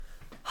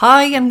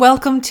Hi, and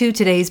welcome to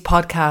today's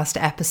podcast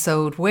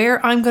episode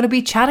where I'm going to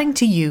be chatting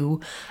to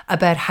you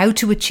about how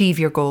to achieve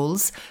your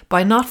goals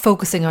by not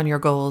focusing on your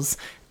goals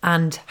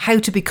and how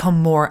to become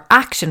more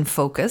action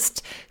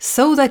focused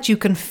so that you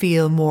can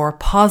feel more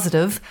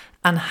positive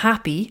and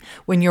happy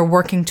when you're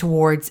working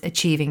towards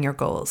achieving your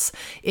goals.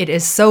 It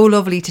is so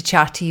lovely to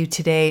chat to you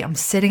today. I'm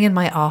sitting in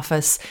my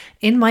office,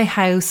 in my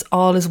house,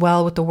 all is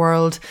well with the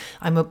world.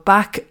 I'm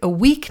back a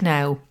week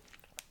now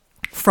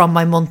from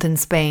my month in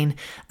Spain,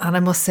 and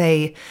I must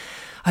say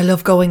I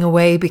love going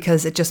away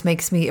because it just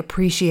makes me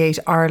appreciate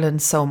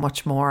Ireland so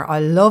much more. I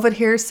love it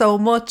here so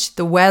much,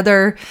 the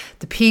weather,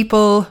 the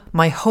people,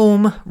 my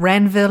home,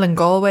 Renville in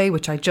Galway,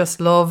 which I just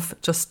love,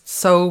 just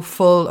so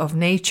full of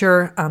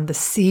nature, and the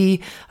sea.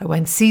 I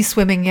went sea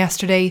swimming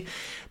yesterday.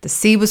 The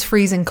sea was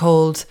freezing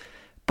cold,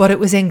 but it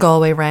was in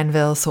Galway,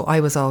 Renville, so I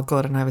was all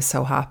good and I was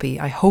so happy.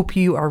 I hope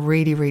you are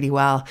really, really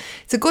well.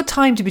 It's a good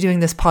time to be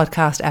doing this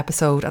podcast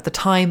episode at the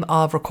time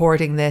of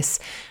recording this.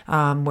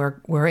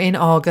 We're in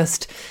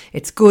August.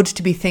 It's good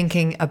to be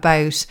thinking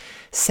about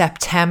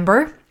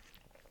September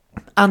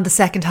and the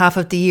second half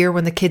of the year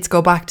when the kids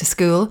go back to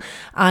school,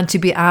 and to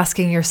be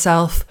asking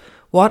yourself,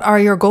 what are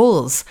your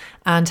goals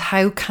and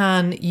how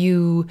can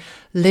you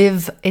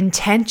live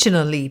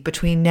intentionally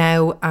between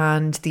now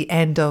and the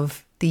end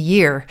of the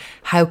year?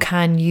 How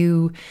can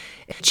you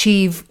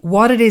achieve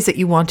what it is that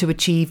you want to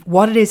achieve,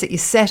 what it is that you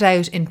set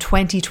out in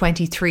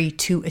 2023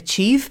 to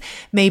achieve?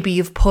 Maybe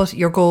you've put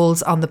your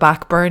goals on the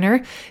back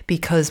burner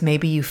because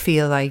maybe you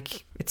feel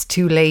like it's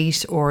too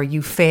late or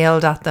you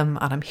failed at them.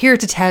 And I'm here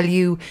to tell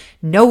you,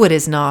 no, it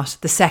is not.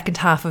 The second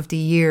half of the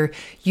year,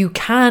 you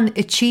can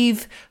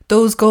achieve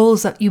those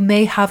goals that you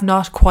may have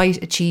not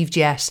quite achieved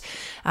yet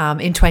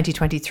in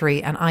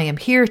 2023. And I am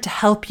here to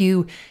help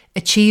you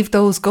achieve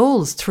those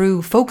goals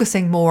through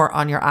focusing more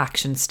on your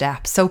action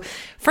steps. So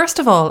first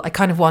of all, I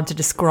kind of want to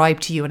describe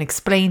to you and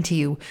explain to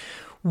you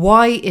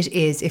why it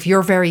is, if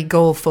you're very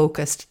goal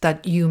focused,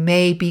 that you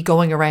may be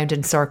going around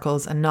in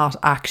circles and not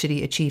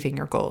actually achieving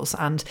your goals.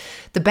 And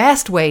the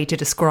best way to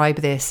describe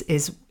this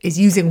is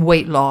using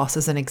weight loss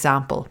as an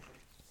example.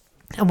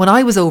 And when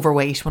I was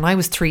overweight, when I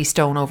was 3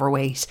 stone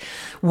overweight,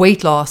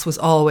 weight loss was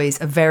always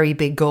a very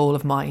big goal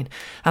of mine.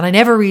 And I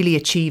never really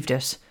achieved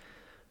it.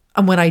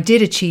 And when I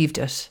did achieve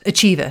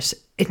it,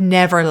 it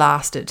never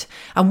lasted.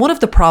 And one of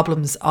the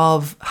problems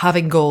of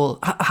having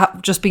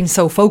just being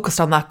so focused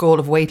on that goal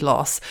of weight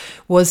loss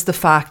was the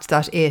fact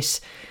that it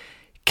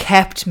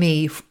kept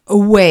me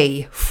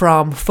away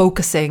from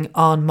focusing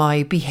on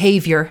my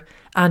behavior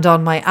and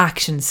on my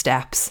action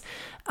steps.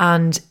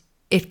 And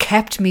it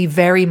kept me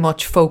very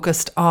much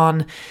focused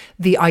on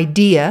the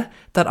idea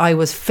that I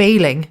was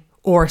failing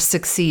or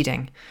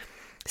succeeding.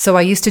 So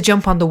I used to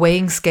jump on the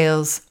weighing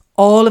scales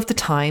all of the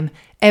time,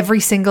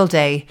 every single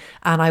day,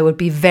 and I would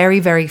be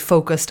very, very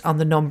focused on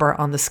the number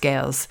on the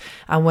scales.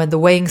 And when the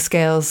weighing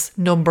scales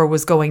number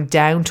was going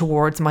down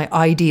towards my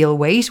ideal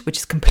weight, which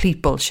is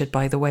complete bullshit,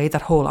 by the way,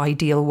 that whole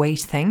ideal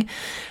weight thing,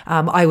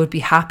 I would be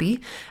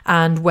happy.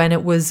 And when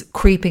it was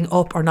creeping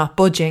up or not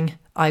budging,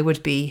 I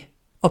would be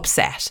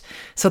upset.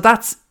 So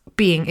that's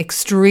being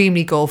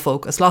extremely goal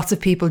focused. Lots of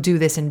people do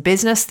this in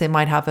business. They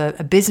might have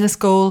a business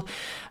goal,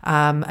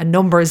 a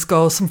numbers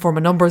goal, some form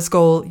of numbers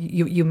goal.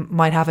 You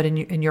might have it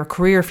in your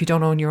career if you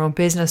don't own your own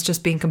business,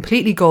 just being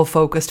completely goal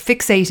focused,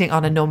 fixating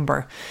on a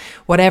number,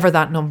 whatever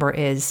that number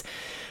is.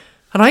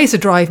 And I used to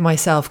drive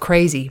myself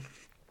crazy.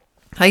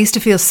 I used to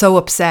feel so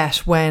upset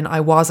when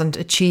I wasn't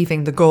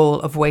achieving the goal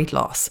of weight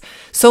loss.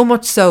 So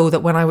much so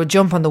that when I would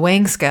jump on the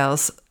weighing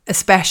scales,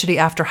 especially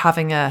after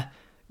having a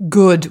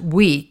good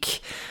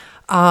week,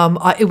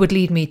 it would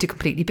lead me to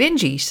completely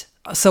binge eat.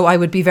 So I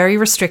would be very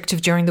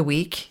restrictive during the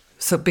week.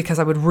 So because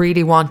I would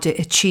really want to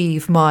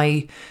achieve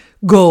my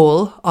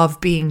goal of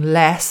being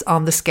less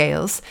on the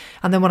scales.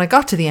 And then when I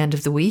got to the end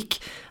of the week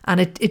and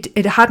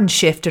it hadn't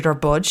shifted or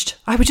budged,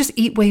 I would just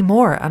eat way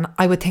more. And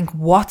I would think,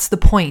 what's the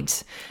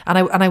point? And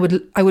I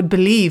would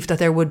believe that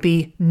there would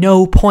be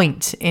no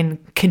point in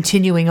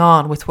continuing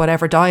on with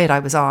whatever diet I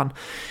was on.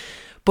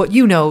 But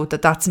you know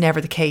that that's never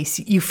the case.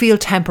 You feel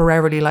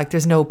temporarily like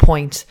there's no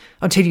point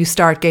until you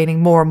start gaining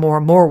more and more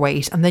and more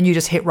weight, and then you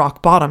just hit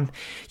rock bottom.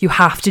 You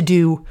have to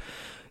do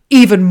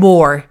even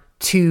more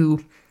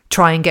to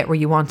try and get where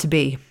you want to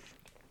be.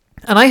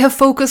 And I have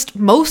focused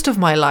most of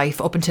my life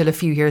up until a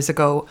few years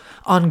ago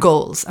on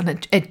goals,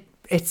 and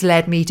it's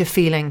led me to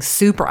feeling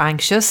super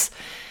anxious.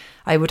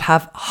 I would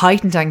have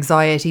heightened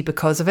anxiety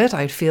because of it.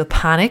 I'd feel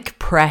panic,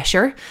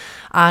 pressure.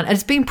 And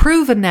it's been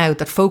proven now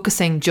that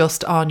focusing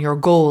just on your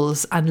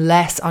goals and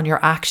less on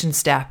your action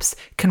steps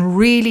can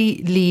really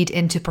lead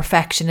into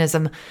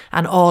perfectionism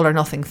and all or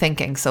nothing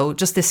thinking. So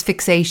just this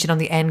fixation on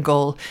the end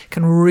goal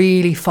can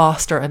really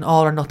foster an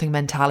all or nothing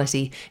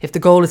mentality. If the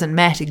goal isn't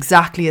met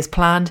exactly as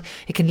planned,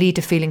 it can lead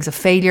to feelings of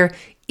failure,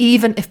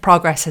 even if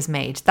progress has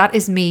made. That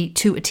is me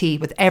to a T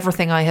with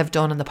everything I have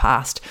done in the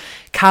past.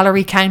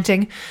 Calorie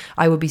counting,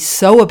 I would be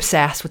so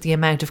obsessed with the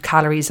amount of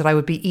calories that I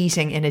would be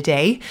eating in a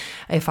day.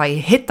 If I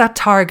hit that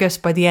target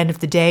by the end of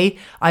the day,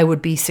 I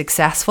would be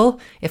successful.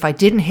 If I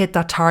didn't hit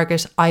that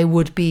target, I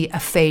would be a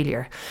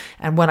failure.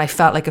 And when I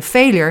felt like a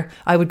failure,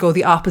 I would go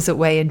the opposite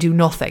way and do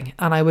nothing.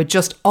 And I would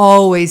just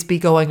always be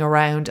going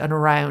around and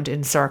around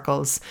in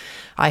circles.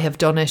 I have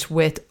done it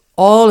with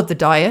all of the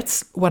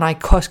diets. When I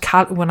cut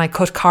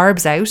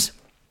carbs out,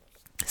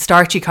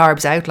 starchy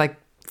carbs out, like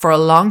for a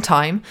long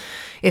time,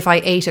 if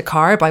I ate a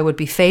carb, I would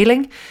be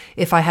failing.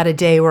 If I had a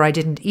day where I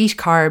didn't eat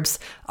carbs,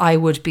 I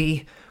would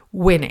be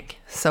winning.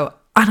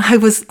 And I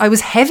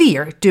was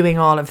heavier doing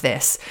all of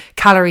this,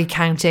 calorie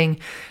counting,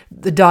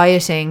 the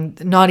dieting,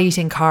 not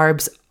eating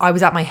carbs. I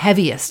was at my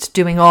heaviest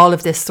doing all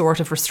of this sort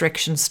of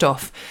restriction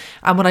stuff.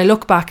 And when I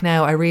look back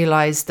now, I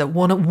realized that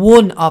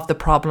one of the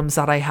problems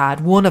that I had,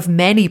 one of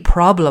many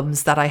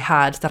problems that I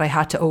had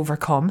to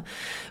overcome,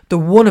 the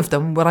one of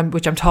them,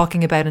 which I'm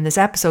talking about in this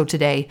episode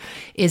today,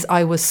 is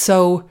I was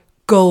so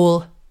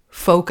goal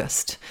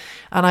focused.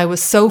 And I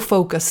was so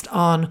focused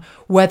on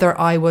whether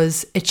I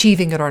was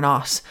achieving it or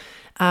not.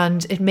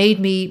 And it made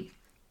me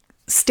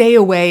stay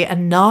away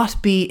and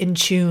not be in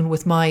tune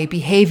with my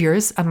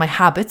behaviors and my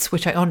habits,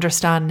 which I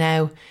understand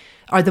now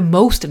are the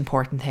most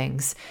important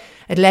things.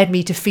 It led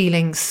me to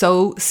feeling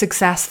so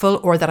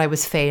successful or that I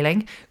was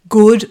failing,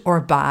 good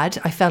or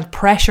bad. I felt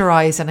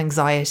pressurized and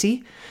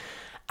anxiety.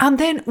 And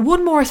then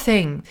one more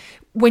thing,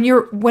 when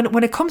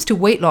it comes to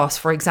weight loss,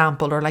 for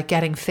example, or like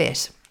getting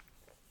fit,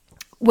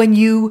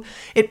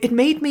 it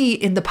made me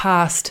in the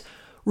past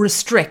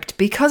restrict,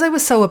 because I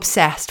was so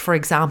obsessed, for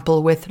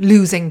example, with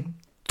losing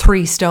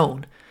 3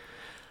 stone.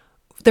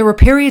 There were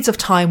periods of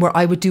time where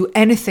I would do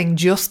anything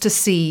just to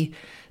see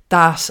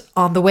that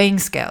on the weighing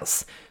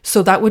scales.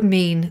 So that would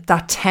mean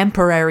that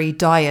temporary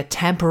diet,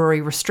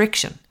 temporary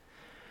restriction.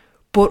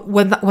 But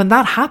when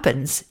that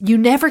happens, you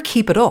never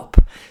keep it up.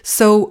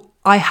 So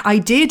I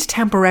did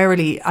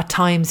temporarily at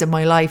times in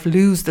my life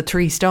lose the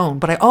 3 stone,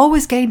 but I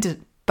always gained it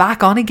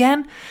back on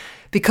again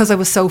because I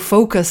was so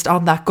focused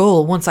on that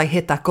goal. Once I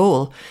hit that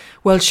goal,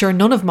 well, sure,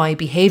 none of my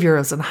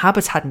behaviors and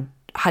habits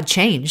had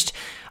changed.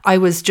 I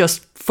was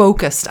just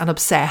focused and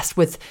obsessed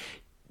with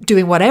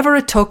doing whatever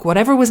it took,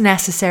 whatever was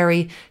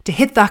necessary to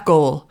hit that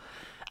goal.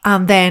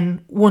 And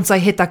then once I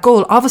hit that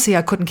goal, obviously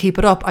I couldn't keep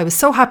it up. I was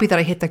so happy that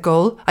I hit that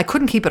goal. I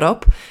couldn't keep it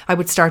up. I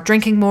would start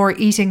drinking more,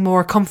 eating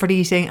more, comfort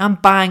eating,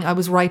 and bang, I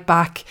was right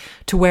back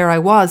to where I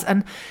was.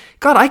 And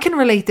God, I can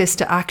relate this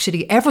to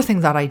actually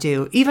everything that I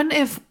do. Even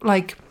if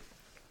like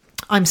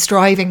I'm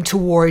striving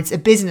towards a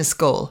business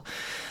goal,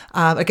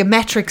 like a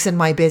metrics in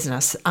my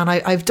business. And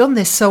I've done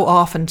this so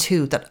often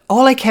too, that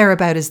all I care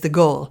about is the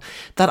goal,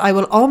 that I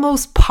will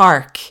almost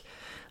park.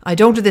 I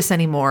don't do this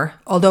anymore,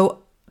 although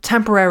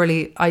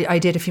temporarily I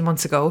did a few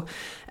months ago,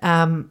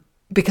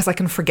 because I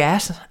can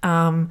forget.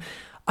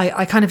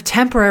 I kind of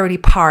temporarily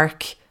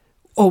park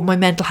my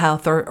mental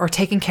health or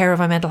taking care of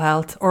my mental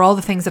health or all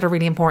the things that are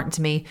really important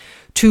to me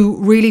to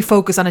really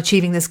focus on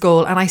achieving this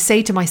goal. And I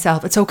say to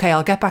myself, it's okay,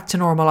 I'll get back to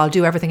normal. I'll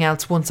do everything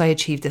else once I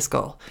achieve this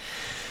goal.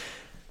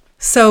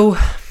 So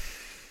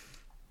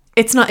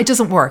it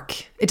doesn't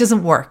work. It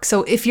doesn't work.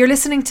 So if you're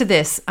listening to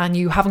this and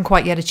you haven't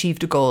quite yet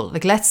achieved a goal,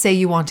 like let's say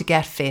you want to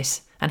get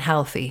fit and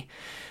healthy,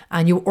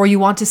 and you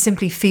want to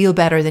simply feel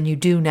better than you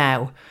do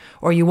now,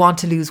 or you want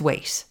to lose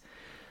weight,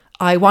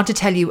 I want to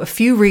tell you a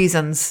few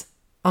reasons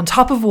on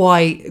top of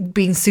why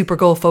being super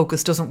goal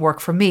focused doesn't work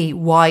for me,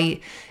 why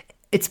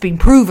it's been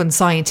proven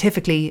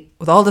scientifically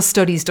with all the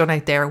studies done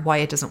out there, why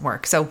it doesn't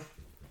work. So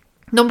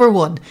number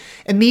 1,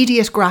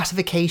 immediate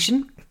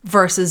gratification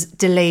versus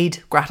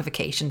delayed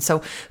gratification.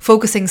 So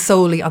focusing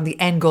solely on the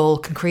end goal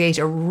can create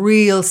a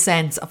real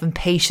sense of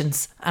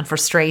impatience and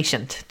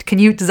frustration.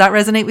 Does that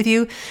resonate with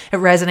you? It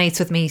resonates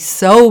with me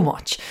so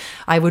much.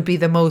 I would be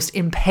the most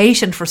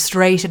impatient,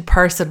 frustrated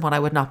person when I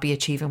would not be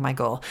achieving my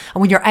goal.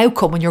 And when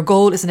your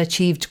goal isn't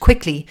achieved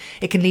quickly,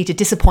 it can lead to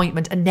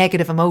disappointment and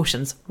negative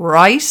emotions,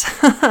 right?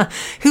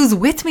 Who's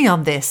with me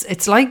on this?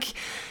 It's like,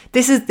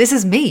 this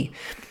is me.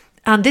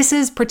 And this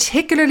is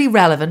particularly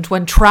relevant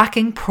when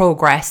tracking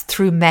progress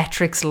through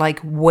metrics like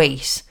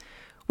weight,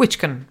 which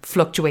can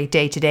fluctuate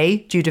day to day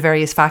due to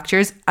various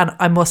factors. And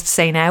I must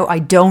say now, I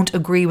don't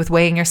agree with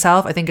weighing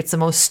yourself. I think it's the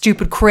most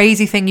stupid,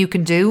 crazy thing you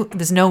can do.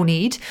 There's no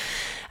need.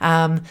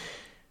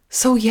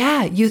 So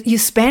yeah, you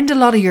spend a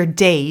lot of your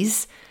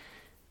days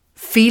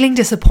feeling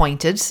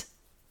disappointed,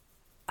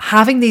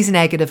 having these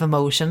negative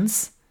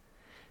emotions,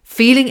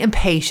 feeling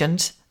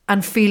impatient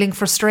and feeling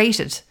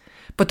frustrated.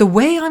 But the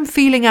way I'm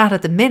feeling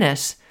at the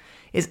minute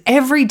is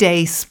every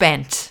day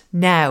spent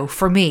now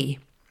for me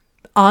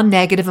on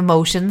negative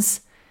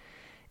emotions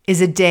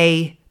is a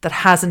day that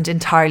hasn't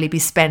entirely been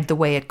spent the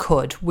way it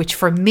could, which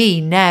for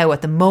me now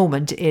at the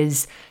moment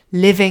is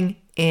living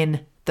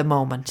in the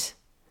moment.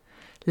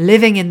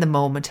 Living in the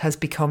moment has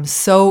become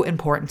so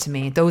important to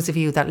me. Those of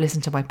you that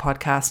listen to my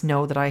podcast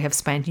know that I have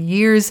spent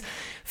years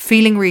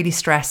feeling really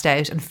stressed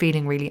out and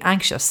feeling really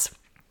anxious.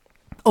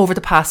 over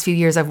the past few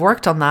years, I've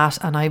worked on that,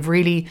 and I've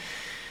really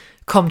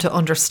come to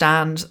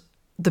understand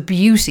the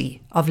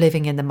beauty of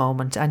living in the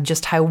moment and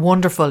just how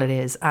wonderful it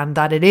is, and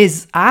that it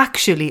is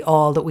actually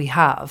all that we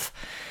have.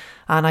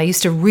 And I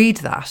used to read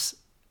that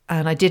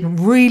and I didn't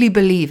really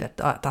believe it.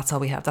 Oh, that's all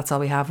we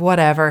have,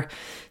 whatever.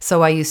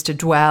 So I used to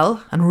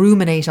dwell and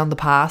ruminate on the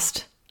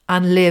past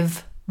and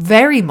live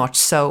very much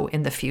so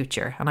in the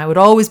future. And I would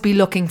always be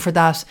looking for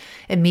that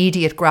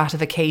immediate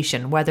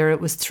gratification, whether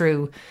it was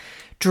through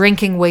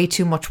drinking way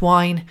too much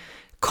wine,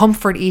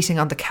 comfort eating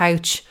on the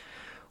couch,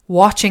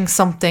 watching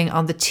something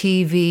on the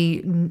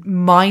TV,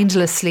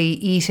 mindlessly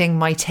eating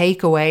my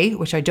takeaway,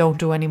 which I don't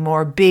do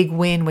anymore. Big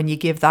win when you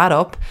give that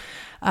up.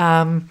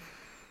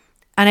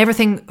 And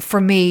everything for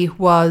me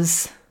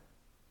was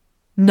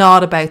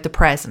not about the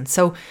present.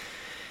 So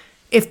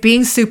if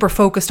being super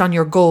focused on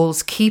your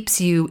goals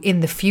keeps you in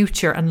the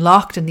future and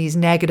locked in these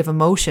negative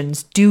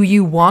emotions, do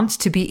you want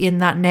to be in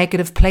that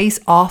negative place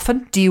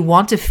often? Do you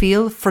want to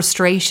feel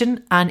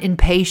frustration and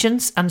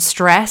impatience and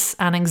stress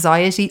and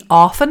anxiety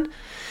often?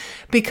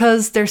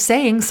 Because they're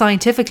saying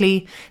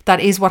scientifically that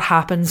is what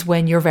happens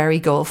when you're very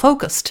goal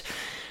focused.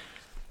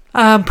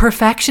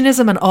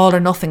 Perfectionism and all or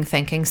nothing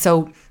thinking.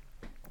 So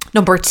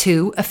number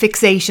 2, a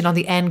fixation on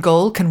the end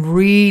goal can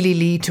really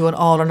lead to an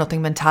all or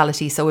nothing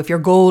mentality. So if your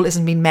goal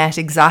isn't being met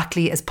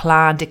exactly as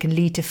planned, it can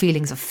lead to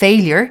feelings of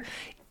failure,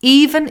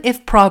 even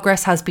if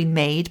progress has been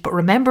made. But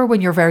remember, when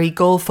you're very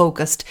goal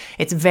focused,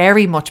 it's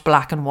very much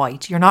black and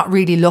white. You're not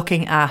really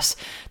looking at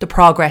the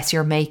progress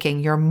you're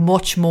making. You're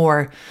much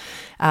more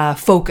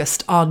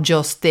focused on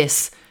just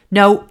this.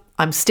 No,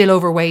 I'm still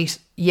overweight.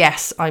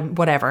 Yes, I'm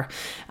whatever.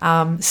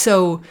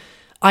 So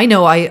I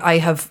know I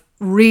have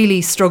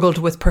really struggled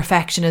with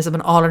perfectionism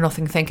and all or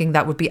nothing thinking.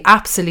 That would be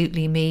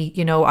absolutely me.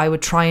 You know, I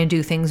would try and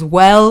do things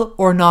well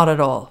or not at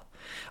all.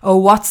 Oh,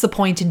 what's the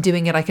point in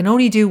doing it? I can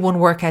only do one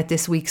workout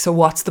this week, so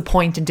what's the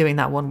point in doing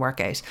that one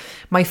workout?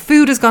 My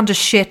food has gone to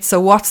shit, so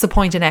what's the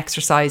point in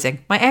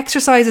exercising? My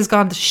exercise has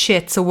gone to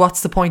shit, so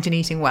what's the point in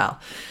eating well?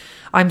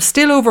 I'm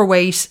still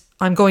overweight.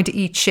 I'm going to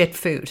eat shit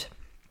food.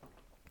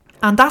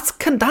 And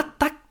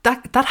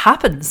that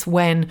happens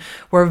when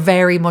we're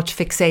very much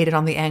fixated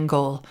on the end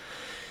goal.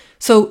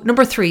 So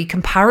number 3,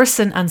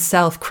 comparison and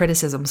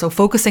self-criticism. So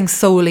focusing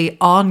solely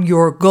on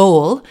your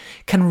goal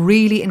can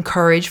really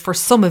encourage, for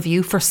some of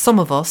you, for some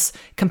of us,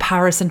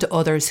 comparison to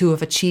others who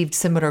have achieved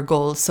similar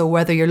goals. So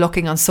whether you're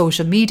looking on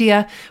social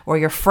media or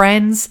your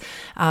friends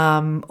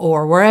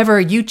or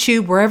wherever,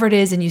 YouTube, wherever it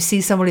is, and you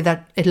see somebody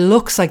that it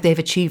looks like they've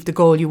achieved the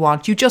goal you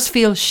want, you just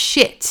feel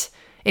shit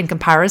in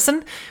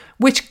comparison,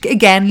 which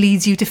again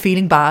leads you to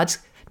feeling bad.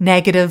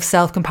 Negative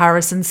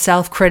self-comparison,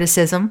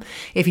 self-criticism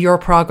if your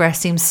progress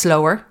seems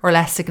slower or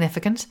less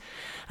significant.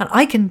 And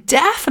I can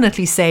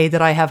definitely say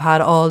that I have had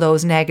all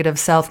those negative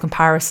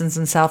self-comparisons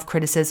and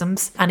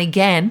self-criticisms. And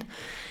again,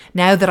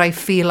 now that I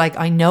feel like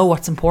I know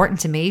what's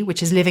important to me,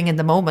 which is living in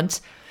the moment,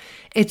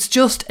 it's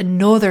just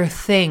another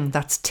thing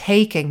that's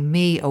taking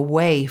me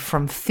away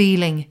from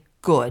feeling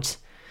good.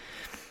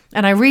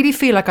 And I really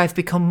feel like I've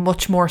become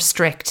much more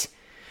strict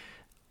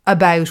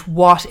about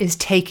what is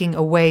taking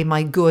away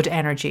my good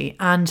energy.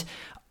 And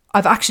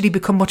I've actually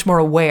become much more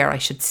aware, I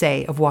should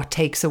say, of what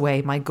takes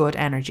away my good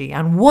energy.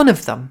 And one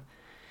of them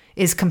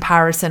is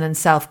comparison and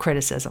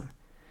self-criticism.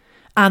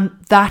 And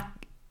that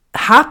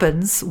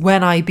happens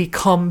when I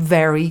become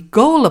very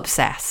goal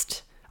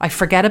obsessed. I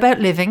forget about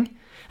living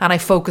and I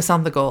focus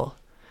on the goal.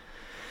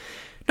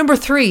 Number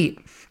 3,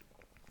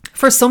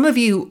 for some of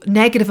you,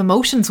 negative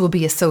emotions will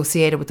be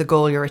associated with the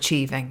goal you're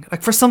achieving.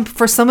 Like for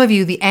some of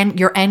you,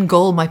 your end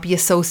goal might be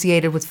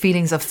associated with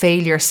feelings of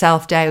failure,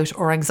 self-doubt,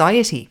 or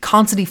anxiety.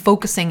 Constantly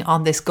focusing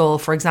on this goal,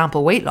 for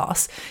example, weight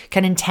loss,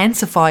 can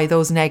intensify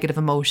those negative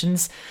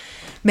emotions,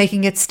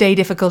 making it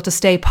difficult to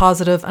stay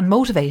positive and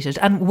motivated.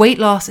 And weight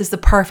loss is the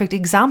perfect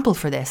example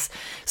for this.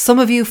 Some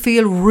of you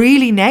feel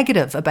really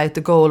negative about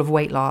the goal of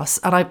weight loss,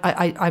 and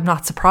I'm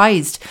not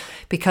surprised,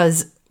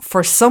 because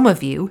for some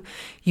of you,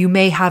 you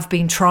may have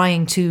been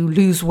trying to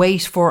lose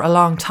weight for a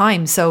long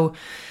time. So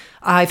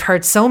I've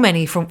heard so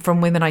many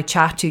from women I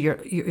chat to,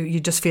 you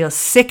just feel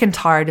sick and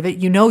tired of it.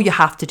 You know you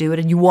have to do it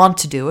and you want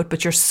to do it,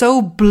 but you're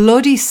so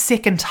bloody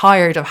sick and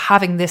tired of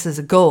having this as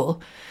a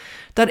goal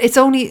that it's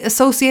only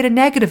associated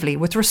negatively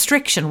with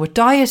restriction, with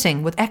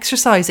dieting, with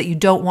exercise that you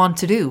don't want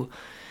to do.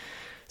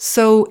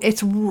 So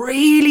it's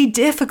really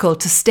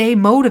difficult to stay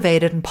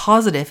motivated and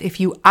positive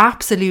if you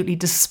absolutely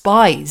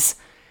despise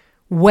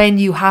when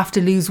you have to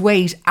lose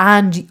weight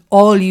and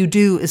all you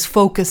do is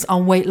focus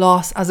on weight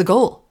loss as a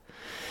goal.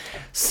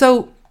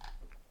 So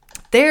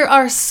there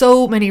are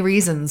so many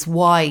reasons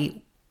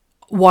why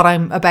what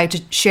I'm about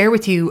to share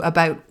with you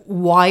about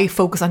why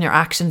focus on your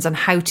actions and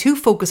how to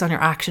focus on your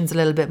actions a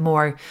little bit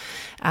more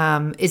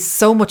is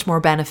so much more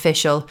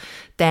beneficial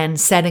than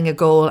setting a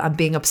goal and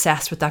being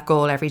obsessed with that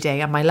goal every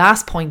day. And my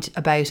last point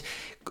about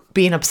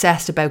being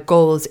obsessed about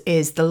goals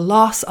is the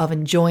loss of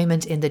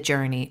enjoyment in the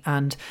journey.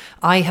 And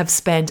I have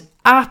spent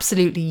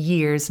absolutely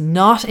years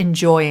not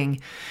enjoying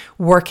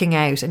working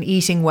out and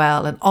eating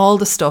well and all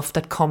the stuff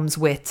that comes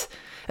with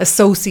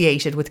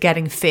associated with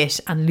getting fit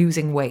and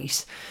losing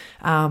weight.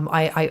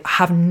 I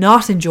have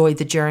not enjoyed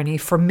the journey.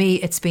 For me,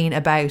 it's been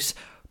about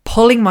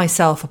pulling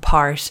myself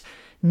apart,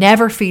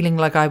 never feeling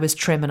like I was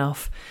trim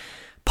enough,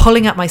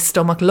 pulling at my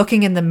stomach,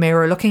 looking in the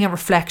mirror, looking at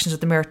reflections of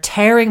the mirror,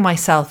 tearing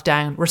myself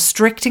down,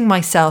 restricting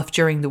myself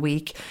during the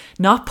week,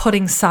 not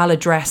putting salad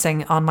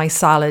dressing on my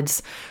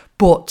salads,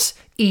 but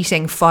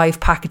eating 5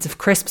 packets of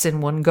crisps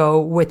in one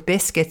go with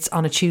biscuits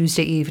on a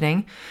Tuesday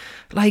evening.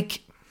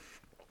 Like,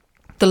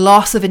 the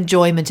loss of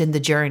enjoyment in the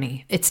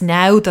journey. It's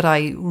now that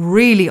I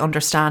really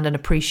understand and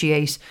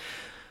appreciate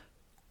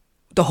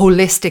the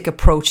holistic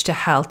approach to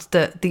health,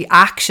 the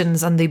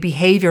actions and the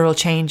behavioural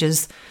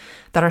changes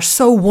that are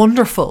so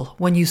wonderful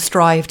when you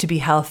strive to be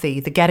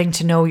healthy, the getting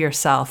to know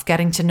yourself,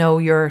 getting to know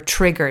your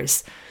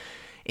triggers,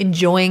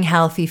 enjoying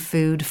healthy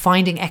food,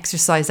 finding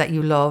exercise that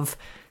you love,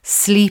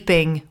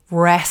 sleeping,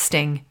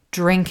 resting,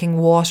 drinking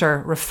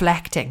water,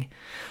 reflecting,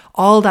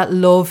 all that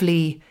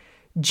lovely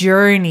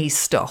journey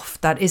stuff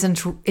that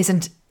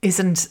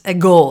isn't a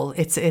goal.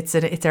 It's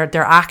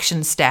their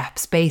action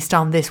steps based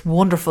on this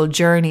wonderful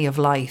journey of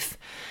life.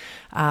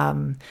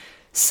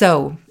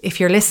 So if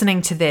you're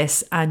listening to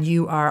this and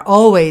you are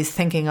always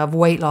thinking of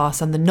weight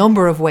loss and the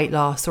number of weight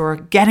loss or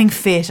getting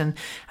fit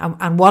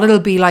and what it'll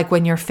be like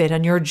when you're fit,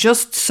 and you're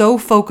just so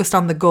focused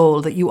on the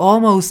goal that you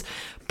almost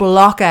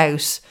block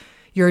out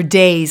your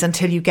days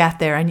until you get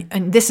there,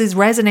 and this is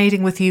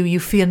resonating with you, you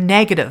feel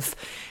negative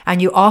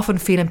and you often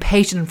feel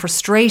impatient and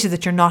frustrated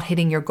that you're not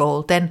hitting your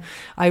goal, then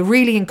I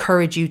really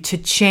encourage you to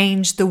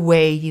change the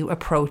way you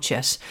approach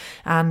it.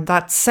 And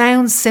that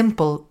sounds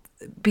simple,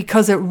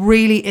 because it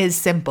really is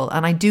simple.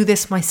 And I do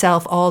this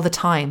myself all the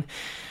time.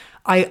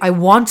 I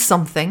want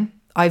something.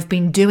 I've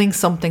been doing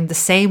something the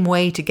same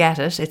way to get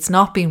it. It's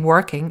not been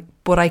working,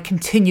 but I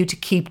continue to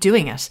keep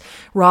doing it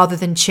rather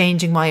than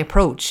changing my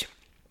approach.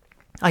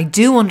 I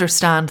do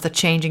understand that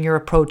changing your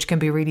approach can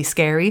be really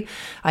scary.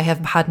 I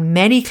have had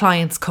many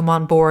clients come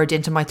on board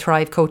into my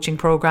Thrive coaching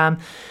program,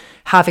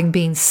 having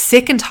been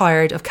sick and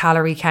tired of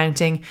calorie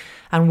counting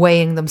and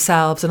weighing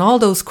themselves and all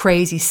those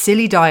crazy,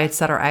 silly diets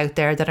that are out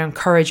there that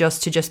encourage us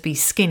to just be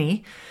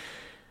skinny.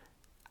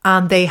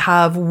 And they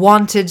have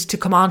wanted to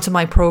come onto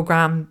my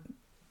program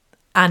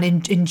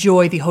and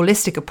enjoy the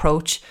holistic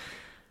approach.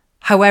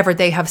 However,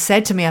 they have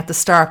said to me at the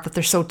start that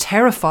they're so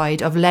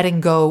terrified of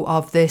letting go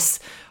of this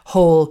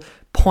whole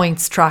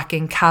points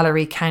tracking,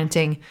 calorie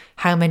counting,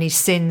 how many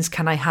sins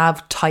can I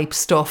have type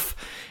stuff,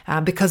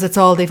 because it's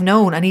all they've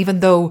known. And even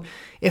though,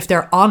 if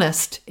they're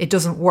honest, it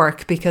doesn't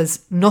work,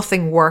 because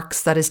nothing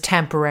works that is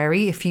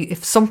temporary.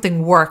 If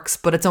something works,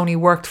 but it's only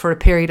worked for a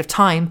period of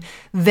time,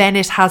 then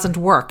it hasn't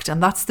worked.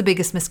 And that's the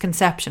biggest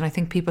misconception. I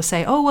think people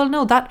say, oh, well,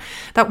 no, that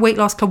weight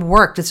loss club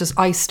worked. It's just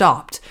I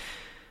stopped.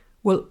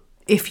 Well,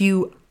 if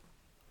you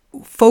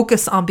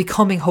focus on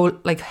becoming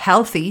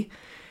healthy,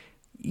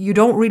 you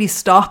don't really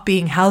stop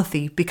being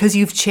healthy, because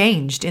you've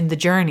changed in the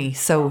journey.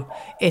 So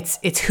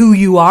it's who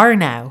you are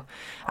now.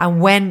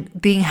 And when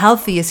being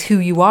healthy is who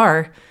you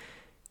are,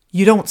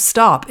 you don't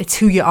stop. It's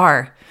who you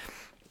are.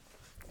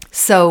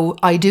 So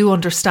I do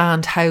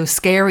understand how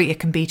scary it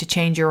can be to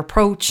change your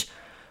approach,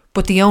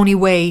 but the only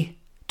way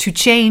to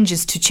change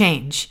is to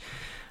change.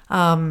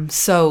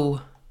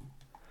 So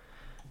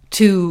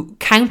to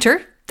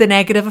counter the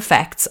negative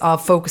effects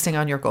of focusing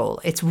on your goal,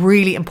 it's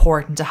really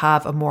important to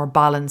have a more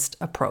balanced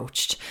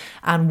approach.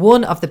 And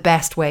one of the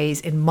best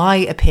ways, in my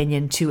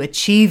opinion, to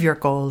achieve your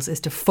goals is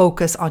to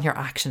focus on your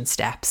action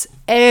steps.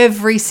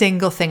 Every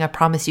single thing, I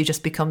promise you,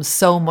 just becomes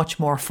so much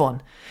more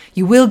fun.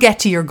 You will get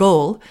to your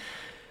goal,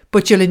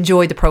 but you'll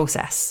enjoy the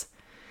process.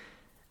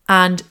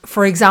 And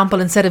for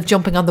example, instead of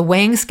jumping on the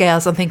weighing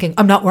scales and thinking,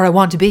 I'm not where I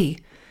want to be,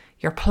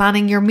 you're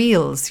planning your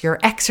meals, you're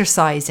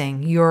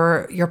exercising,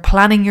 you're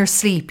planning your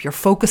sleep, you're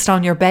focused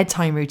on your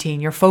bedtime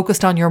routine, you're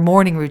focused on your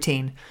morning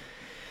routine.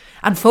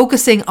 And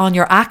focusing on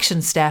your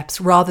action steps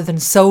rather than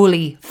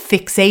solely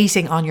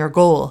fixating on your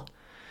goal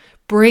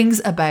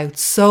brings about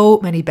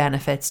so many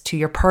benefits to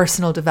your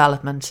personal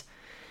development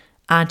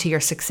and to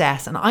your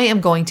success. And I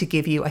am going to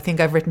give you, I think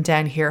I've written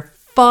down here,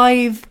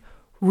 5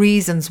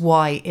 reasons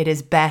why it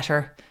is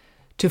better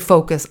to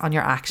focus on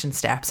your action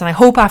steps. And I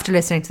hope after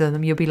listening to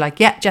them, you'll be like,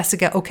 yeah,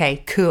 Jessica,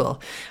 okay,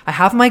 cool. I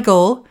have my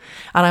goal,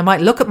 and I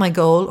might look at my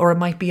goal, or it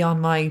might be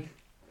on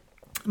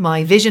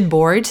my vision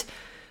board,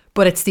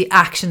 but it's the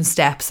action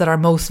steps that are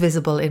most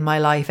visible in my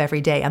life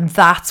every day. And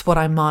that's what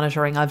I'm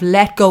monitoring. I've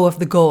let go of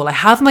the goal. I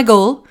have my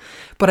goal,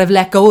 but I've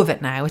let go of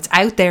it now. It's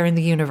out there in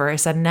the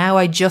universe, and now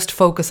I just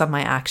focus on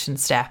my action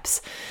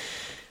steps.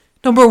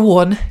 Number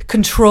 1,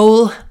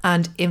 control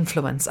and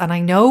influence. And I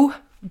know,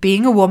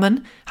 being a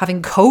woman,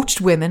 having coached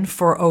women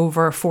for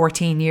over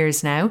 14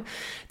 years now,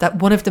 that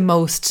one of the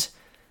most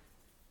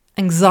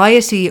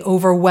anxiety,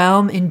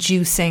 overwhelm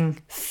inducing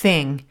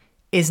thing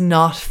is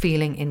not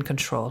feeling in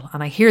control.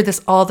 And I hear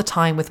this all the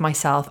time with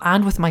myself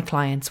and with my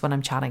clients when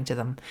I'm chatting to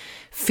them,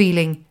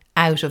 feeling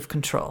out of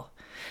control.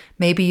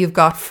 Maybe you've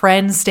got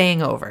friends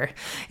staying over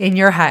in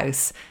your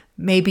house.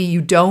 Maybe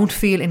you don't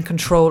feel in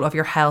control of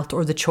your health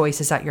or the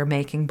choices that you're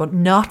making, but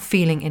not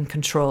feeling in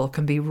control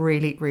can be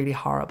really, really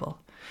horrible.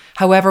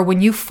 However,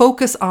 when you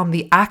focus on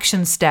the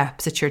action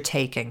steps that you're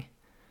taking,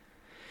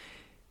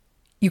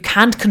 you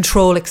can't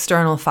control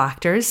external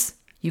factors.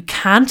 You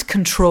can't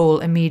control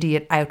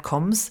immediate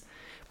outcomes,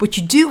 but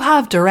you do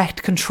have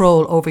direct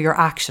control over your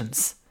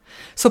actions.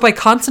 So by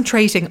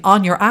concentrating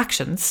on your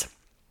actions,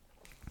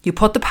 you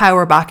put the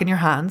power back in your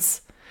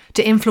hands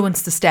to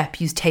influence the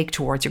step you take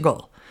towards your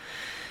goal.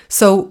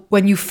 So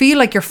when you feel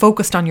like you're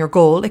focused on your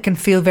goal, it can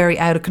feel very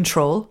out of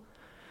control.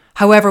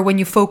 However, when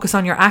you focus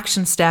on your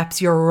action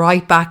steps, you're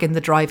right back in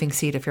the driving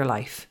seat of your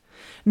life.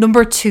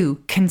 Number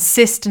 2,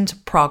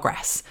 consistent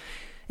progress.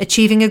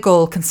 Achieving a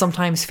goal can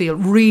sometimes feel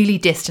really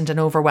distant and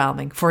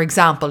overwhelming. For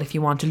example, if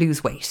you want to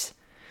lose weight,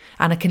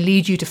 and it can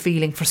lead you to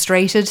feeling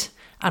frustrated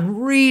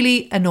and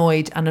really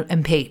annoyed and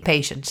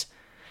impatient.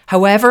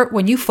 However,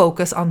 when you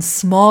focus on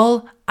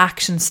small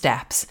action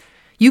steps,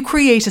 you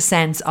create a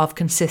sense of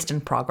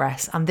consistent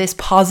progress, and this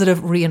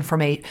positive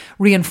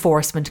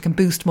reinforcement can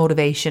boost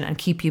motivation and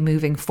keep you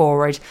moving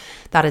forward.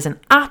 That is an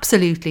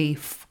absolutely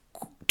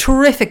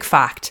terrific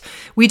fact.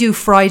 We do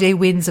Friday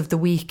wins of the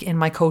week in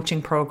my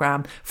coaching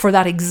program for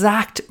that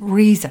exact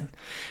reason.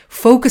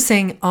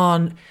 Focusing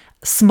on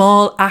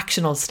small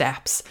actionable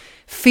steps,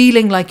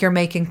 feeling like you're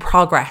making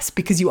progress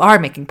because you are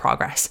making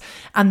progress,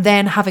 and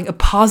then having a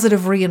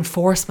positive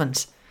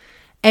reinforcement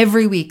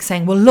every week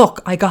saying, well,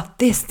 look, I got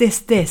this.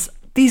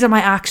 These are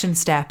my action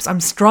steps. I'm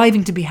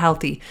striving to be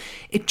healthy.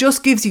 It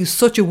just gives you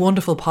such a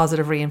wonderful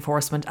positive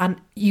reinforcement,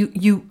 and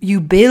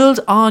you build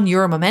on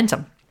your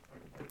momentum.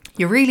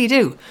 You really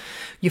do.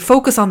 You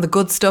focus on the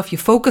good stuff. You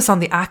focus on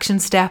the action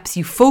steps.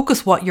 You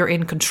focus what you're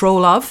in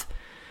control of.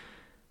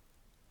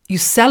 You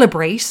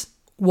celebrate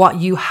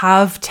what you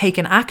have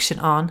taken action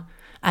on,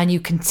 and you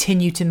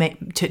continue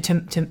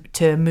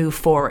to move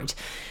forward.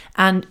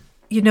 And,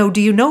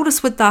 do you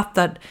notice with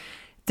that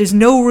there's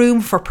no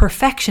room for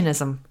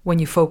perfectionism when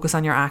you focus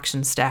on your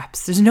action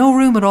steps? There's no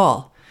room at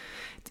all.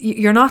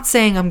 You're not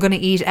saying I'm going to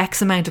eat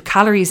X amount of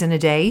calories in a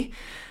day,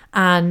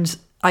 and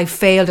I've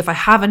failed if I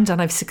haven't,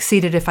 and I've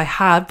succeeded if I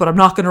have, but I'm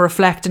not going to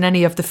reflect on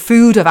any of the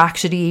food I've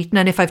actually eaten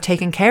and if I've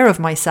taken care of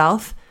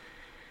myself.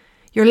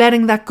 You're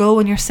letting that go,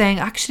 and you're saying,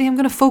 actually, I'm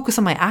going to focus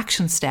on my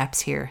action steps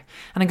here,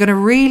 and I'm going to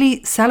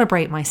really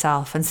celebrate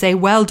myself and say,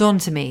 well done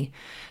to me.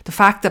 The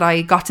fact that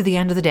I got to the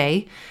end of the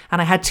day and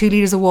I had 2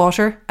 litres of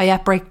water, I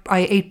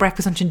ate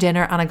breakfast, lunch and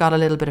dinner, and I got a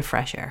little bit of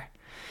fresh air.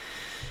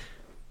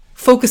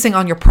 Focusing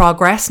on your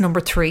progress, number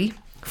 3.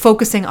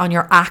 Focusing on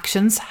your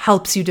actions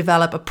helps you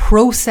develop a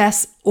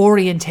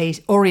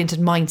process-oriented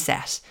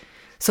mindset.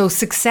 So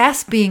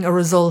success being a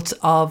result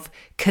of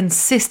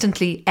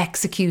consistently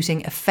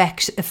executing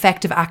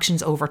effective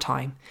actions over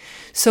time.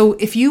 So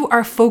if you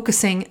are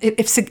focusing,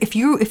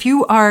 if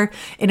you are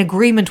in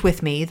agreement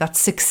with me that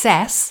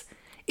success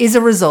is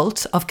a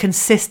result of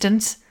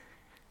consistent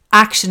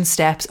action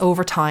steps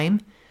over time,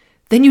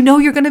 then you know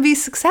you're going to be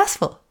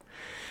successful.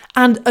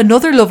 And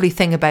another lovely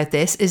thing about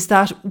this is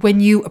that when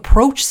you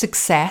approach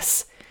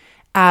success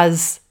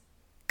as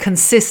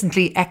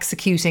consistently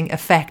executing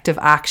effective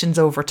actions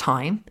over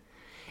time,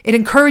 it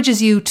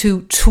encourages you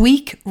to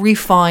tweak,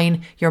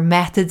 refine your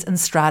methods and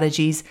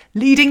strategies,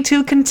 leading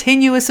to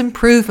continuous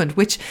improvement,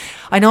 which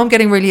I know I'm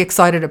getting really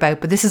excited about,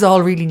 but this is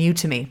all really new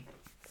to me.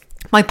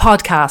 My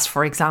podcast,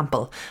 for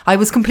example, I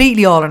was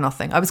completely all or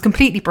nothing. I was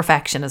completely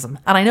perfectionism.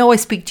 And I know I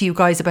speak to you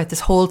guys about this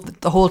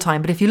the whole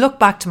time, but if you look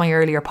back to my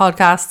earlier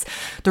podcasts,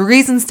 the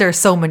reasons there's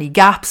so many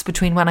gaps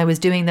between when I was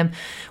doing them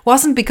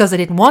wasn't because I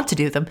didn't want to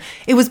do them.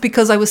 It was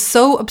because I was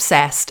so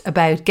obsessed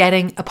about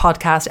getting a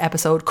podcast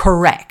episode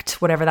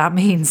correct, whatever that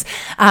means.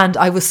 And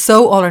I was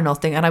so all or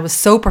nothing, and I was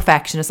so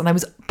perfectionist.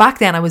 And back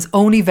then I was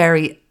only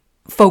very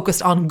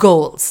focused on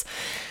goals,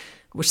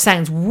 which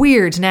sounds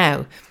weird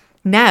now.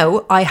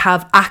 Now I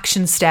have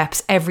action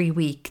steps every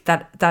week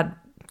that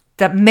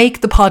make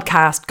the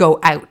podcast go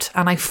out,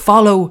 and I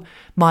follow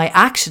my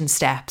action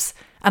steps.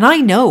 And I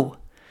know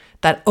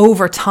that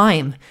over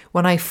time,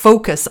 when I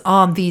focus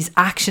on these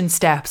action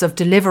steps of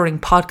delivering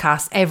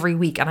podcasts every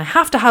week, and I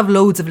have to have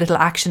loads of little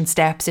action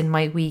steps in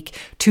my week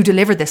to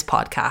deliver this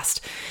podcast,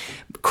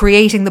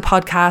 creating the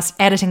podcast,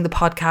 editing the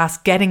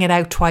podcast, getting it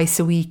out twice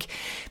a week,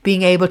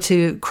 being able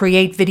to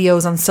create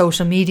videos on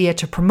social media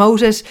to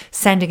promote it,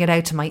 sending it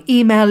out to my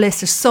email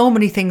list. There's so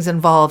many things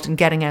involved in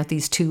getting out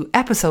these 2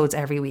 episodes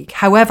every week.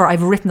 However,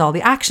 I've written all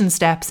the action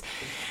steps,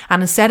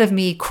 and instead of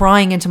me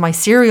crying into my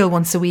cereal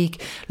once a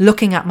week,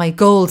 looking at my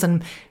goals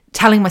and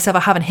telling myself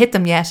I haven't hit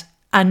them yet,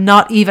 and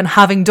not even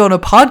having done a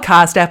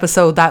podcast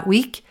episode that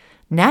week,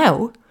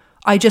 now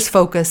I just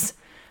focus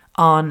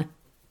on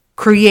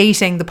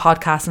creating the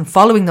podcast and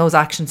following those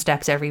action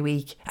steps every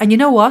week. And you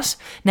know what?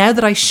 Now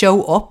that I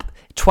show up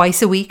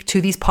twice a week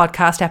to these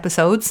podcast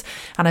episodes,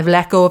 and I've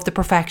let go of the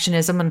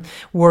perfectionism and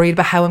worried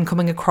about how I'm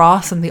coming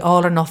across and the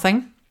all or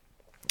nothing,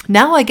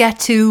 now I get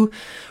to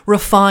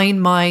refine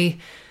my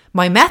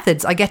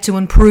methods. I get to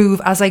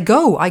improve as I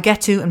go. I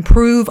get to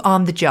improve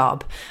on the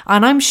job.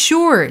 And I'm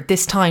sure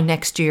this time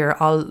next year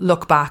I'll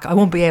look back. I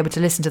won't be able to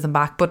listen to them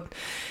back, but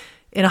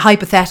in a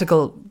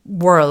hypothetical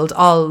world,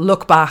 I'll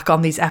look back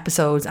on these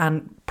episodes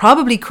and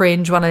probably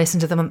cringe when I listen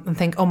to them and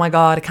think, oh my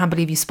God, I can't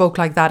believe you spoke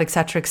like that,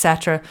 etc.,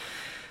 etc.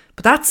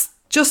 But that's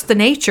just the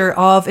nature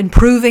of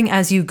improving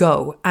as you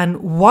go. And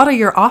what are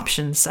your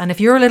options? And if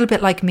you're a little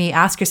bit like me,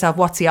 ask yourself,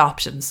 what's the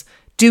options?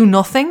 Do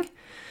nothing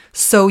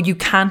so you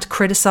can't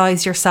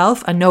criticize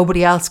yourself and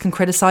nobody else can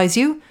criticize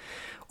you,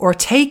 or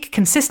take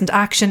consistent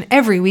action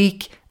every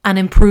week and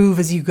improve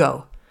as you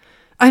go.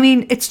 I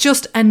mean, it's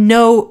just a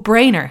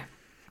no-brainer.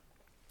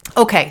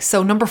 Okay,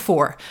 so number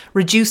 4,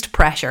 reduced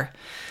pressure.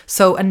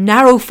 So a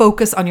narrow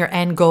focus on your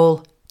end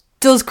goal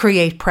does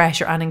create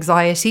pressure and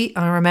anxiety.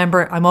 And I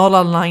remember, I'm all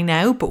online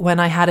now, but when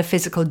I had a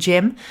physical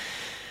gym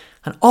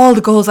and all the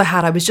goals I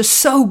had, I was just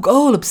so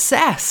goal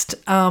obsessed.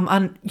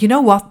 And you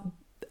know what?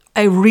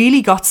 I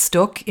really got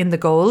stuck in the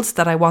goals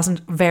that I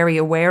wasn't very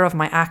aware of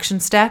my action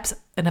steps.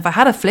 And if I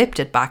had flipped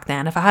it back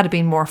then, if I had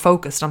been more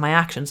focused on my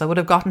actions, I would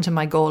have gotten to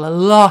my goal a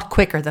lot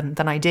quicker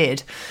than I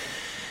did.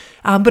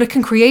 But it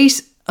can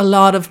create a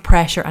lot of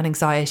pressure and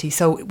anxiety.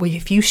 So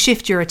if you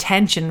shift your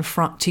attention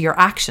to your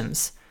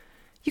actions,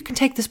 you can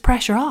take this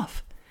pressure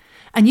off.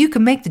 And you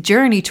can make the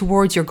journey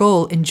towards your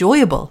goal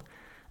enjoyable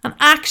and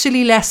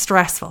actually less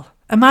stressful.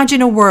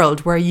 Imagine a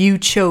world where you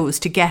chose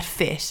to get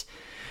fit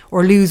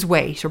or lose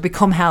weight or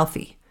become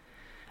healthy.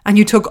 And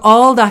you took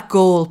all that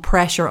goal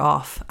pressure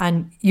off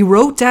and you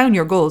wrote down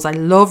your goals. I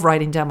love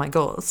writing down my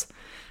goals.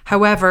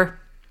 However,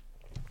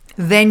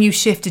 then you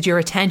shifted your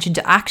attention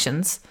to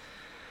actions.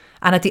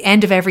 And at the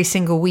end of every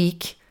single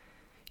week,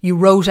 you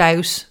wrote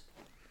out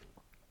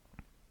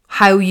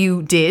how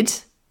you did,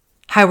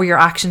 how were your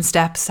action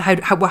steps,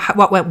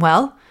 what went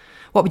well,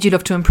 what would you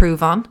love to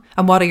improve on,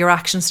 and what are your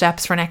action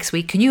steps for next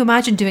week. Can you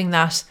imagine doing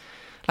that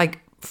like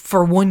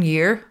for 1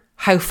 year?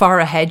 How far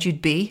ahead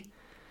you'd be?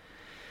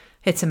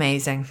 It's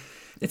amazing.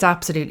 It's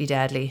absolutely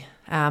deadly.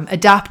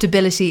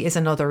 Adaptability is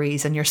another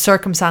reason. Your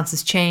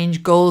circumstances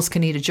change, goals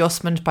can need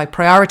adjustment. By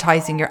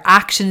prioritizing your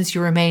actions,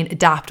 you remain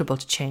adaptable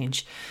to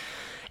change.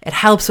 It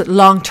helps with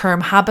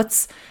long-term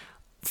habits.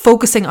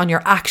 Focusing on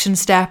your action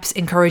steps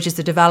encourages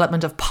the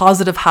development of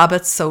positive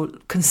habits. So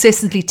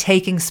consistently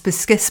taking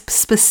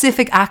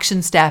specific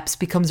action steps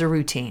becomes a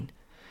routine,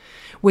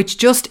 which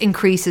just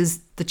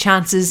increases the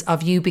chances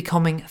of you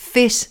becoming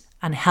fit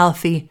and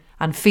healthy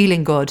and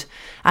feeling good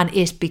and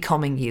it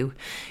becoming you.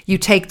 You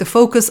take the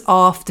focus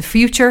off the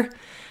future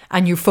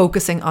and you're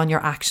focusing on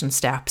your action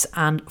steps.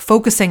 And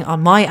focusing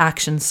on my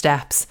action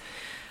steps,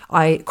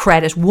 I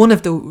credit one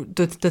of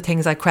the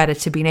things I credit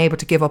to being able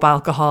to give up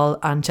alcohol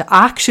and to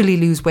actually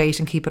lose weight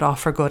and keep it off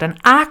for good and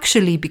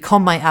actually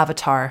become my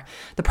avatar,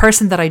 the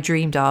person that I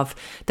dreamed of,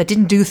 that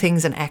didn't do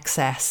things in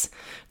excess,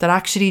 that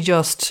actually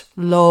just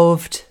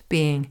loved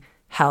being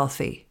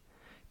healthy,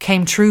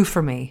 came true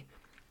for me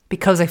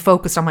because I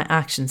focused on my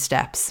action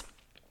steps.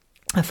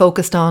 I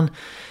focused on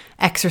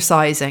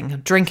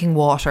exercising, drinking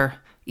water,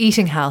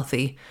 eating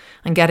healthy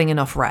and getting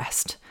enough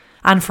rest.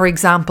 And for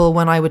example,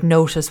 when I would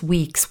notice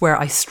weeks where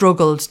I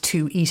struggled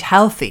to eat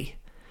healthy,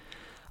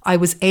 I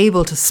was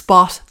able to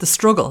spot the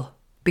struggle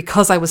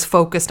because I was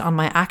focused on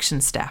my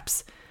action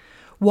steps.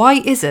 Why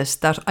is it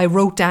that I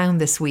wrote down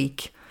this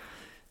week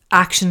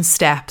action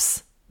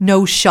steps,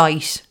 no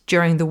shite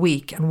during the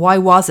week? And why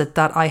was it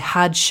that I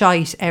had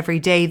shite every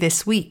day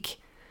this week?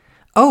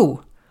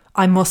 Oh,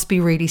 I must be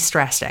really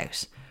stressed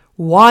out.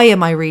 Why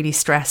am I really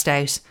stressed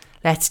out?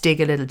 Let's dig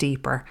a little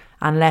deeper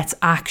and let's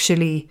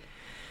actually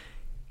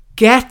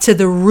get to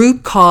the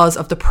root cause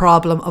of the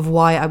problem of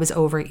why I was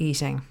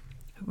overeating.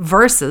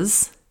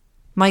 Versus,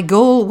 my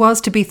goal was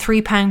to be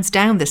 3 pounds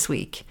down this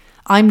week.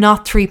 I'm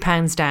not 3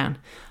 pounds down.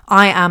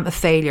 I am a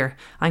failure.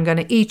 I'm going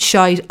to eat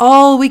shite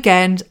all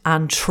weekend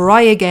and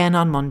try again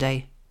on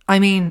Monday. I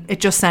mean, it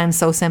just sounds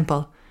so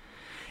simple.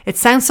 It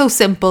sounds so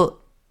simple,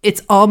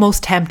 it's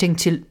almost tempting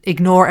to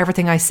ignore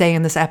everything I say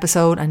in this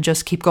episode and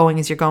just keep going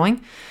as you're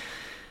going.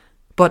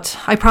 But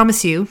I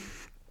promise you,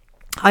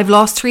 I've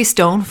lost 3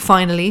 stone,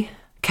 finally,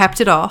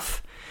 kept it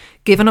off,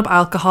 given up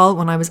alcohol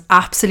when I was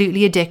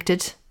absolutely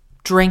addicted,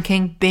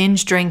 drinking,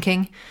 binge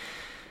drinking,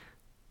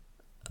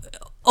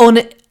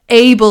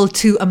 unable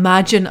to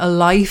imagine a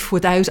life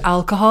without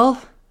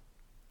alcohol,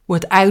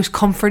 without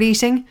comfort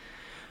eating,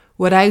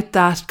 without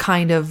that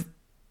kind of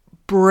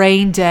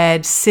brain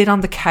dead, sit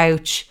on the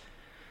couch,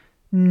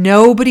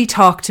 nobody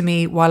talk to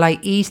me while I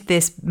eat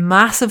this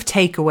massive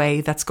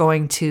takeaway that's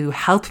going to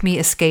help me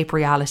escape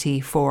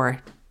reality for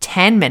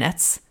 10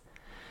 minutes.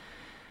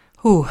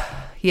 Ooh,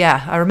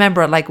 yeah, I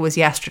remember it like it was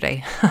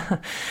yesterday.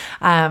 Well,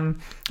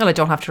 I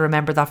don't have to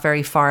remember that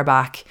very far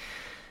back.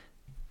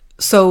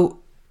 So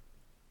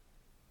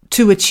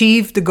to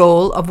achieve the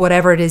goal of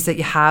whatever it is that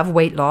you have,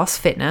 weight loss,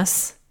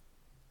 fitness,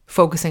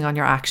 focusing on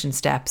your action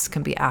steps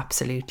can be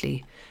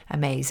absolutely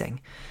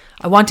amazing.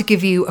 I want to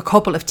give you a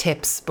couple of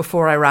tips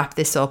before I wrap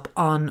this up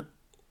on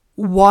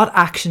what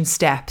action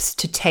steps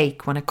to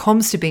take when it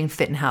comes to being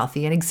fit and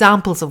healthy and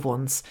examples of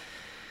ones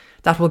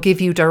that will give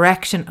you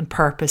direction and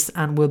purpose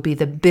and will be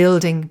the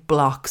building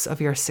blocks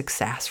of your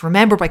success.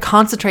 Remember, by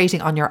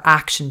concentrating on your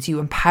actions, you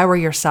empower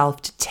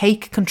yourself to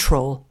take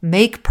control,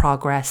 make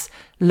progress,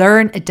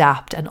 learn,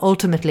 adapt, and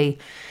ultimately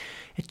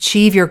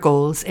achieve your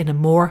goals in a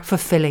more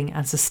fulfilling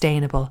and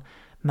sustainable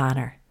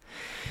manner.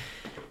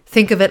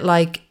 Think of it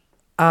like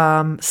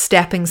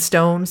stepping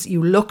stones.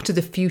 You look to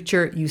the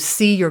future, you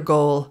see your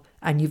goal,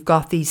 and you've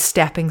got these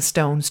stepping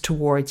stones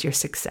towards your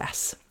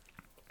success.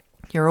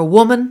 You're a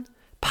woman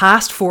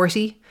past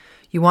 40,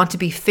 you want to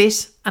be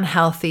fit and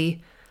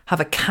healthy, have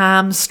a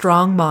calm,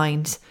 strong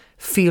mind,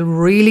 feel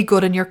really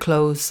good in your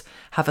clothes,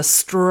 have a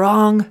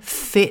strong,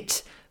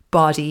 fit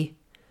body,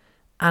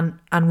 and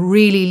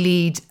really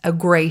lead a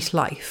great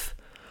life.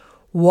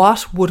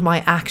 What would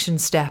my action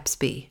steps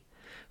be?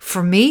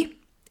 For me,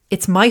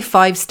 it's my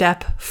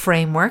 5-step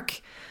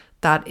framework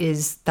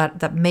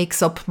that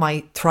makes up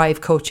my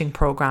Thrive coaching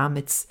program.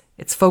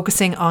 It's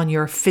focusing on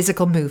your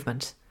physical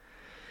movement.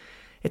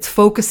 It's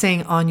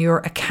focusing on your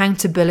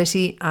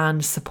accountability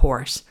and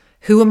support.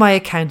 Who am I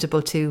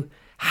accountable to?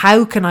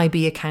 How can I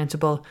be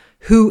accountable?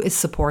 Who is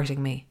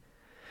supporting me?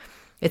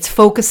 It's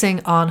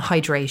focusing on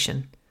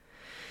hydration.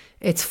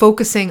 It's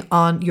focusing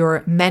on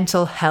your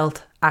mental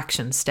health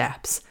action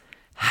steps.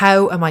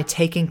 How am I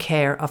taking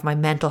care of my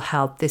mental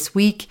health this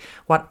week?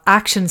 What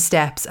action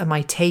steps am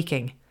I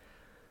taking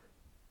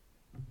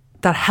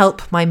that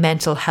help my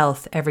mental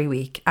health every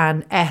week?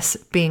 And S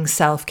being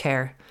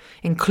self-care,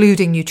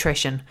 including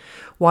nutrition.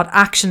 What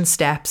action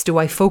steps do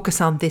I focus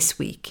on this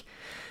week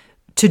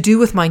to do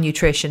with my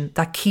nutrition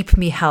that keep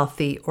me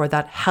healthy or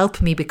that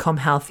help me become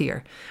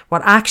healthier?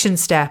 What action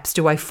steps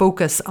do I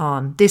focus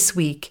on this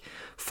week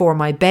for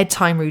my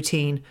bedtime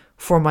routine,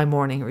 for my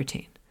morning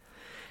routine?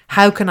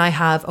 How can I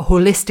have a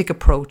holistic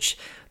approach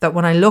that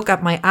when I look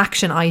at my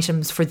action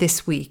items for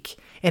this week,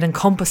 it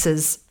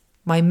encompasses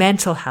my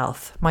mental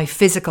health, my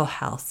physical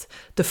health,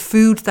 the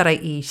food that I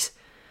eat,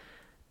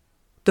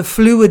 the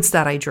fluids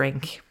that I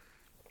drink,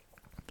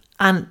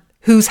 and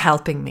who's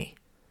helping me,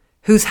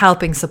 who's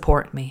helping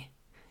support me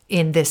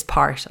in this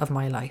part of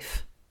my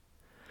life.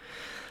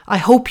 I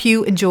hope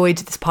you enjoyed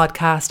this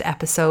podcast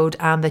episode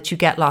and that you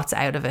get lots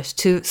out of it.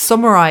 To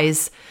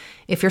summarize,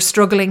 if you're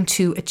struggling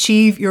to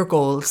achieve your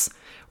goals,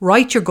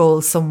 write your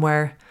goals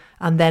somewhere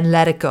and then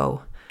let it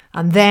go.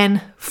 And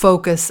then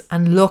focus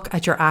and look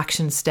at your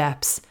action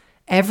steps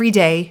every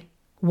day,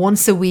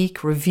 once a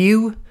week.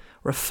 Review,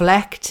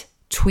 reflect,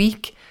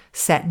 tweak,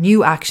 set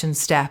new action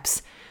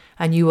steps,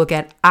 and you will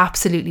get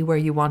absolutely where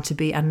you want to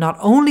be. And not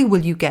only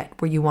will you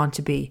get where you want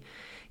to be,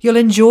 you'll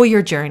enjoy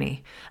your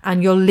journey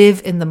and you'll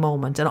live in the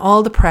moment and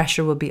all the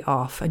pressure will be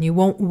off and you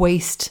won't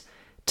waste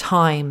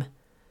the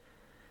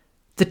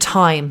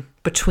time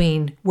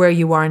between where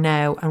you are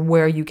now and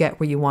where you get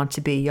where you want to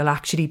be. You'll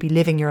actually be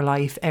living your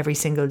life every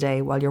single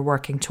day while you're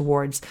working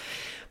towards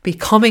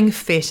becoming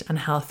fit and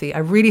healthy. I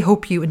really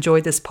hope you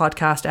enjoyed this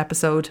podcast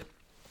episode.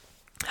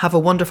 Have a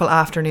wonderful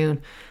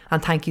afternoon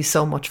and thank you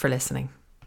so much for listening.